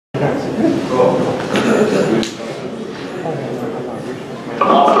Awesome.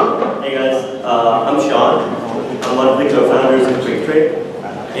 Hey guys, I'm Sean. I'm one of the co-founders of Quictrade.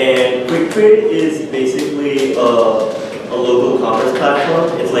 And Quictrade is basically a local commerce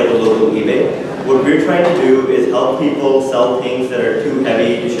platform. It's like a local eBay. What we're trying to do is help people sell things that are too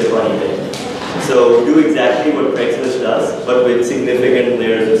heavy to ship on eBay. So do exactly what Craigslist does, but with significant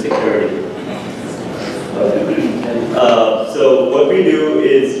layers of security. So what we do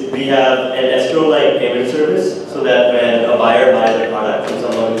is we have an escrow-like payment service so that when a buyer buys a product from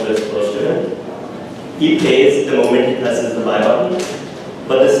someone who lives close to him, he pays the moment he presses the buy button,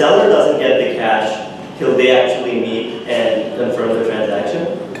 but the seller doesn't get the cash till they actually meet and confirm the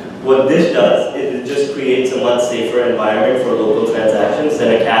transaction. What this does is it just creates a much safer environment for local transactions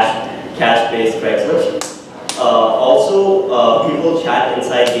than a cash-based Craigslist. Also, people chat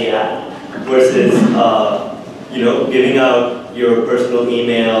inside the app versus giving out your personal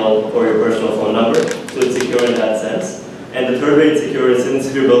email or your personal phone number, so it's secure in that sense. And the third way it's secure is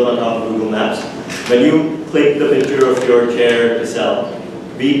since we're built on top of Google Maps, when you click the picture of your chair to sell,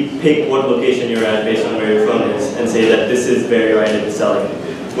 we pick what location you're at based on where your phone is and say that this is where your item is selling.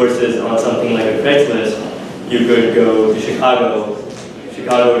 Versus on something like a Craigslist, you could go to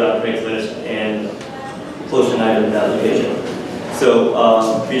Chicago.Craigslist, and post an item in that location. So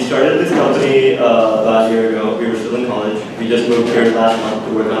we started this company about a year ago. We were still in college. We just moved here last month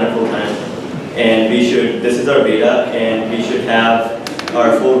to work on it full time. And this is our beta, and we should have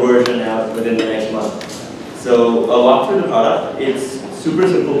our full version out within the next month. So I'll walk through the product. It's super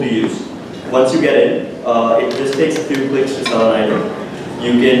simple to use. Once you get in, it just takes a few clicks to sell an item.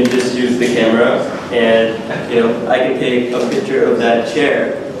 You can just use the camera, and I can take a picture of that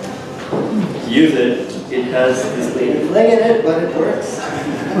chair, use it. It has this lady leg in it, but it works.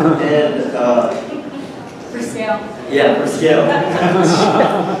 And for scale. Yeah, for scale.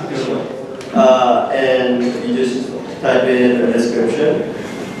 And you just type in a description.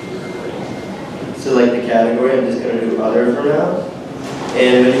 Select the category. I'm just going to do other for now.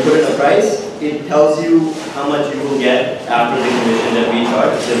 And when you put in a price, it tells you how much you will get after the commission that we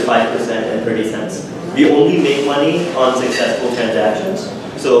charge, which is 5% and 30 cents. We only make money on successful transactions.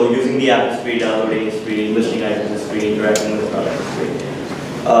 So using the app is free, downloading is free, listing items is free, interacting with the product is free.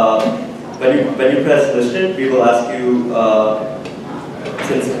 When you press listed, we will ask you,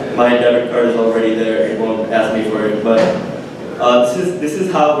 since my debit card is already there, it won't ask me for it, but this is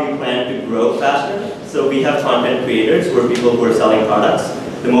how we plan to grow faster. So we have content creators who are people who are selling products.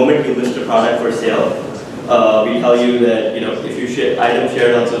 The moment you list a product for sale, we tell you that if you items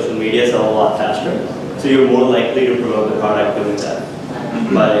shared on social media sell a lot faster. So you're more likely to promote the product doing that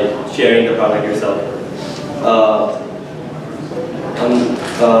by sharing the product yourself. I'm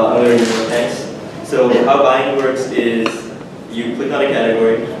going to do next. So how buying works is you click on a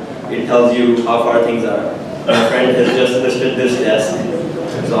category, it tells you how far things are. My friend has just listed this desk,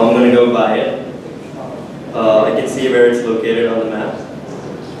 so I'm going to go buy it. I can see where it's located on the map.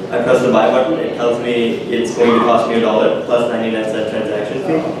 I press the buy button, it tells me it's going to cost me $1 plus 99-cent transaction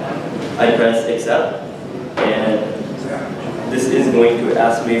fee. I press accept, and this is going to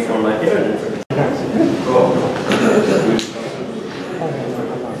ask me for my payment information.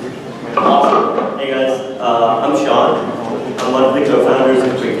 Awesome. Hey guys, I'm Sean. I'm one of the co-founders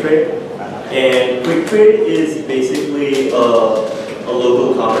of Quictrade. And Quictrade is basically a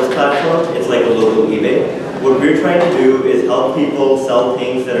local commerce platform. It's like a local eBay. What we're trying to do is help people sell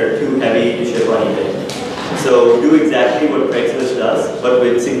things that are too heavy to ship on eBay. So do exactly what Craigslist does, but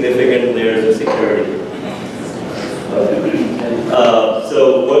with significant layers of security.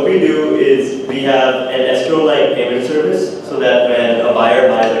 So what we do is we have an escrow-like payment service so that when a buyer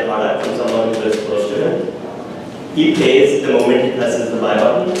buys a product from someone who lives close to him, he pays the moment he presses the buy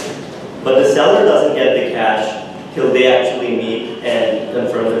button, but the seller doesn't get the cash till they actually meet and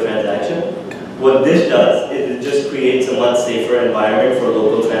confirm the transaction. What this does is it just creates a much safer environment for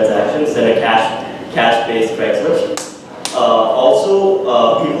local transactions than a cash-based Craigslist. Also,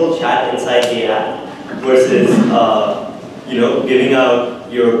 people chat inside the app versus giving out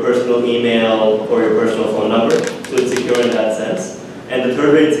your personal email or your personal phone number, so it's secure in that sense. And the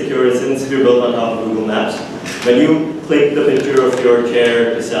third way it's secure is since we're built on top of Google Maps, when you click the picture of your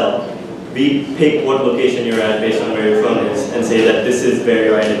chair to sell, we pick what location you're at based on where your phone is and say that this is where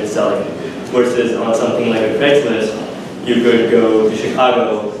your item is selling. Versus on something like a Craigslist, you could go to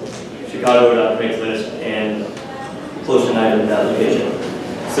Chicago.Craigslist, and post an item in that location.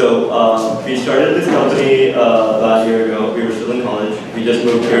 So we started this company about a year ago. We were still in college. We just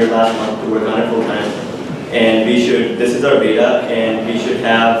moved here last month to work on it full time. And this is our beta, and we should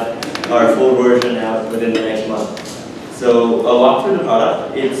have our full version out within the next month. So a walk through the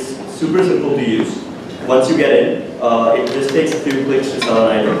product, it's super simple to use. Once you get in, it just takes a few clicks to sell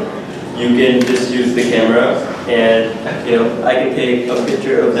an item. You can just use the camera, and I can take a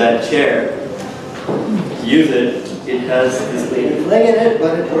picture of that chair, use it. It has this lady leg in it,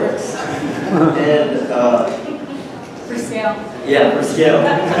 but it works. And For scale. yeah, for scale.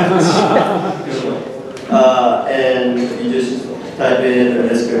 And you just type in a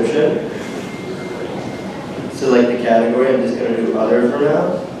description. Select the category. I'm just going to do other for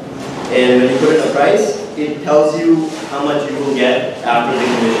now. And when you put in a price, it tells you how much you will get after the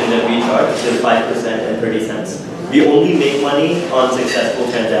commission that we charge, which is 5% and 30 cents. We only make money on successful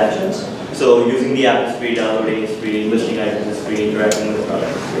transactions. So using the app is free, downloading is free, listing items is free, interacting with the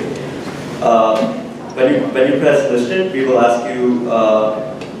product is free. When you press listed, we will ask you,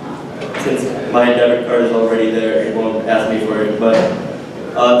 since my debit card is already there, it won't ask me for it, but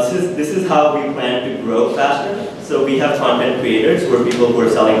this is how we plan to grow faster. So we have content creators who are people who are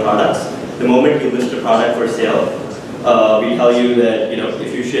selling products. The moment you list a product for sale, we tell you that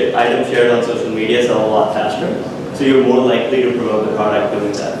if you share items shared on social media sell a lot faster. So you're more likely to promote the product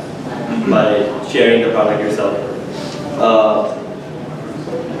doing that by sharing the product yourself.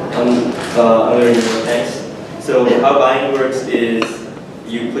 I'm going to do it next. So how buying works is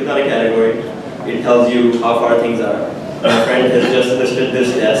you click on a category, it tells you how far things are. My friend has just listed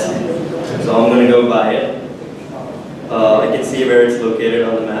this desk, so I'm going to go buy it. I can see where it's located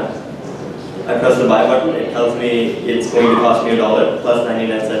on the map. I press the buy button, it tells me it's going to cost me $1 plus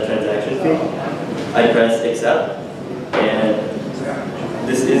 99-cent transaction fee. I press accept, and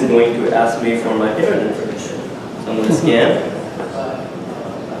this is going to ask me for my payment information. So I'm going to scan.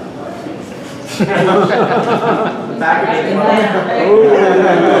 Back again.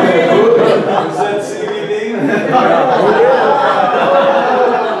 Is that CBD?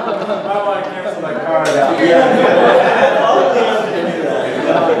 I want to cancel my card out. Yeah.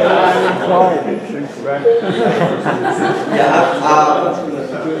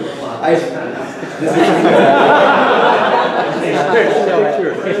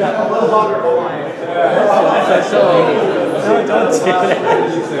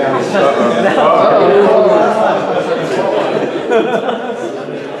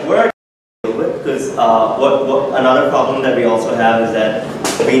 Because another problem that we also have is that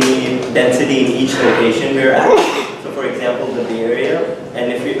we need density in each location we're at. So for example, the Bay Area,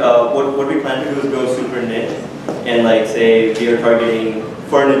 and if we, what we plan to do is go super niche, and like say we are targeting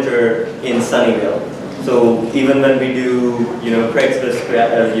furniture in Sunnyvale. So even when we do Craigslist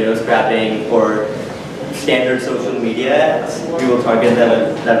scrapping or standard social media ads, we will target them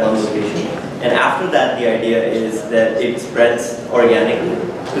at that one location. And after that, the idea is that it spreads organically,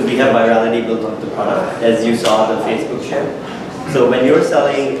 because we have virality built into the product, as you saw the Facebook share. So when you're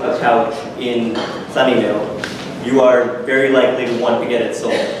selling a couch in Sunnyvale, you are very likely to want to get it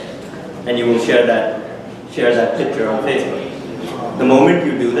sold, and you will share that picture on Facebook. The moment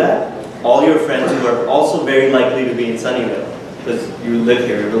you do that, all your friends who are also very likely to be in Sunnyvale, because you live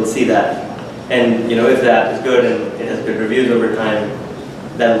here, will see that. And if the app is good and it has good reviews over time,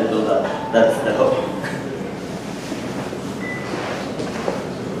 that will build up. That's the hope.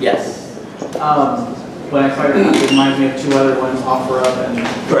 Yes? When I saw your app, it reminds me of two other ones, OfferUp and...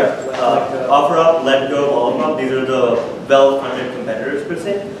 Correct. OfferUp, LetGo, Wallapop, these are the well-funded competitors per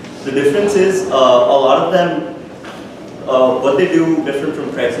se. The difference is a lot of them, what they do different from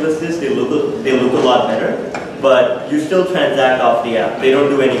Craigslist is they look a lot better, but you still transact off the app. They don't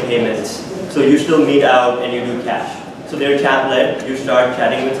do any payments. So you still meet out and you do cash. So they're chat-led. You start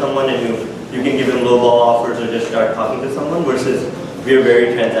chatting with someone and you can give them lowball offers or just start talking to someone, versus we're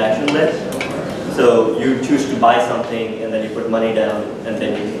very transaction-led. So you choose to buy something and then you put money down and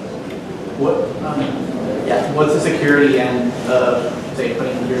then you... Yeah. What's the security and say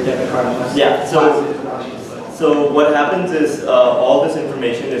putting your debit card on? Yeah. So what happens is all this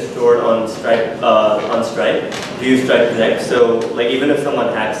information is stored on Stripe. We use Stripe Connect. So like even if someone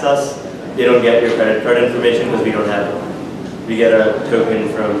hacks us, they don't get your credit card information because we don't have it. We get a token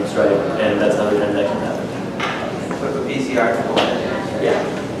from Stripe, and that's how the transaction happens. With the PCR component. Yeah.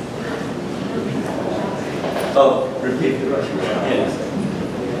 Oh, repeat the question. Yes.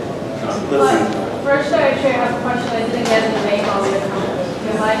 First, I actually have a question. I didn't get the name of your company. Do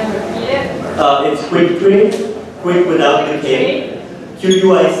you mind to repeat it? It's Quictrade, quick without the K.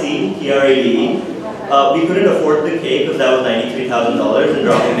 Quictrade. We couldn't afford the K because that was $93,000, and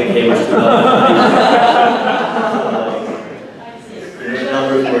dropping the K was $2.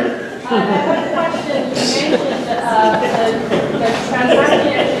 Number of words. I have a question. You mentioned the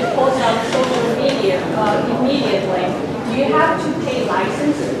transaction actually posts on social media immediately. Do you have to pay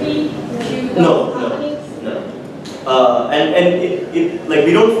license fee to those companies? No. Like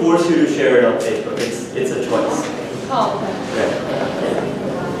we don't force you to share it on Facebook. It's a choice. Oh, okay. Right.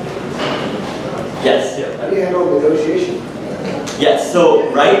 Yes. How do you handle negotiation? Yes. So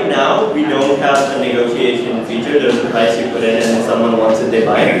right now we don't have a negotiation feature. There's a price you put in, and if someone wants it, they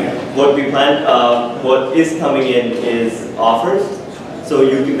buy it. What we plan, what is coming in is offers. So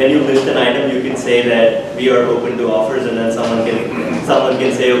when you list an item, you can say that we are open to offers, and then someone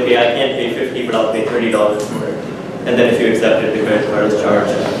can say, okay, I can't pay $50, but I'll pay $30 for it. And then if you accept it, the credit card is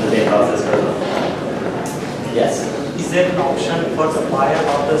charged, and the same process goes on. Yes. Is there an option for the buyer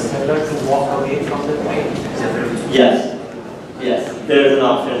or the seller to walk away from the trade? Yes. Yes. There is an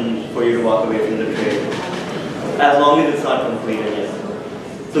option for you to walk away from the trade, as long as it's not completed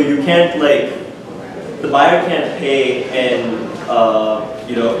yet. So you can't the buyer can't pay and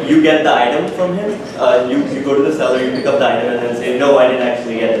you get the item from him. You go to the seller, you pick up the item, and then say, no, I didn't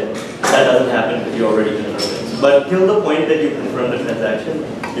actually get it. That doesn't happen if you already confirmed it. But till the point that you confirm the transaction,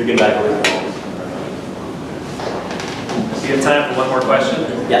 you can back away from it. Do you have time for one more question?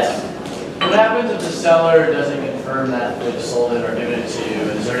 Yes. What happens if the seller doesn't confirm that they've sold it or given it to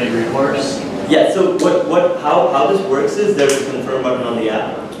you? Is there any recourse? Yeah, so how this works is there's a confirm button on the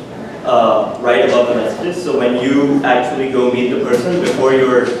app right above the messages. So when you actually go meet the person, before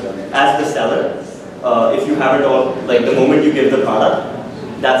you're, as the seller, if you have it all, like the moment you give the product,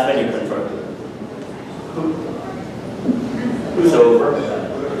 that's when you confirm. So,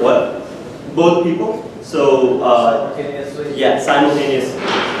 what? Both people? So, yeah, simultaneous.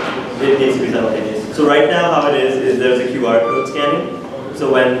 It needs to be simultaneous. So right now how it is there's a QR code scanning.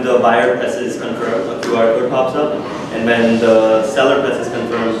 So when the buyer presses confirm, a QR code pops up. And when the seller presses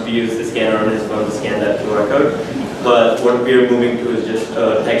confirm, we use the scanner on his phone to scan that QR code. But what we're moving to is just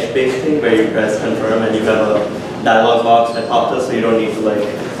a text-based thing where you press confirm and you have a dialog box that pops up, so you don't need to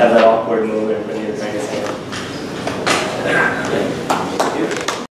have that awkward moment when